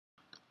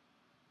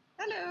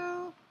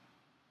Hello,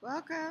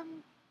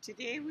 welcome.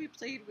 Today we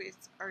played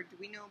with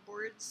Arduino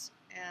boards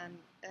and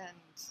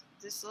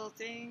this little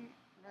thing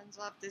runs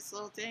off this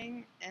little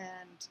thing,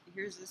 and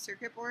here's the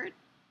circuit board.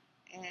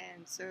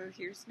 And so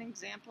here's an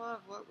example of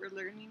what we're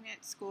learning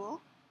at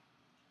school.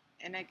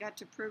 And I got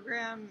to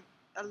program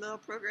a little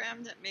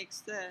program that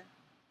makes the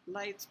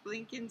lights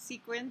blink in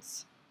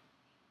sequence,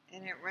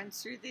 and it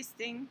runs through this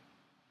thing,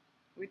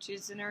 which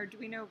is an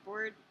Arduino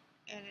board,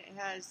 and it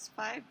has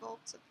 5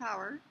 volts of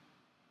power.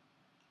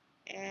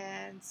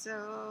 And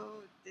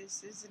so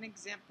this is an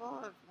example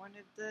of one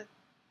of the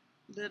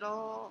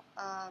little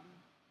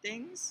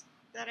things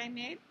that I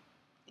made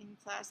in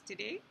class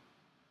today.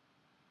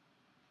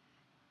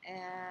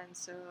 And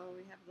so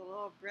we have the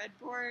little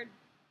breadboard,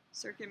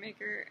 circuit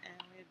maker,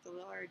 and we have the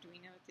little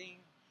Arduino thing,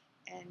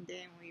 and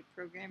then we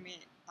program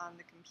it on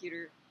the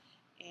computer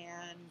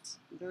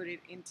and load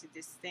it into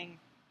this thing,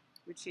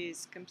 which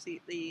is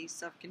completely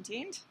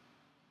self-contained,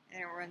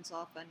 and it runs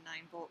off a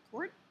 9-volt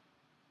cord.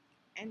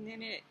 And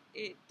then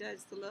it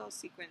does the little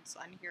sequence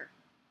on here.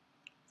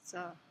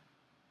 So,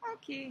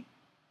 okay.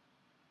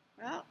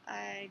 Well,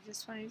 I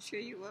just wanted to show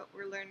you what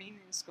we're learning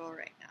in school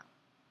right now.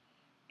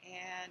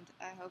 And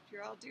I hope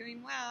you're all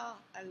doing well.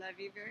 I love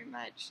you very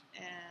much,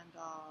 and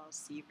I'll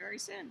see you very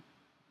soon.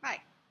 Bye.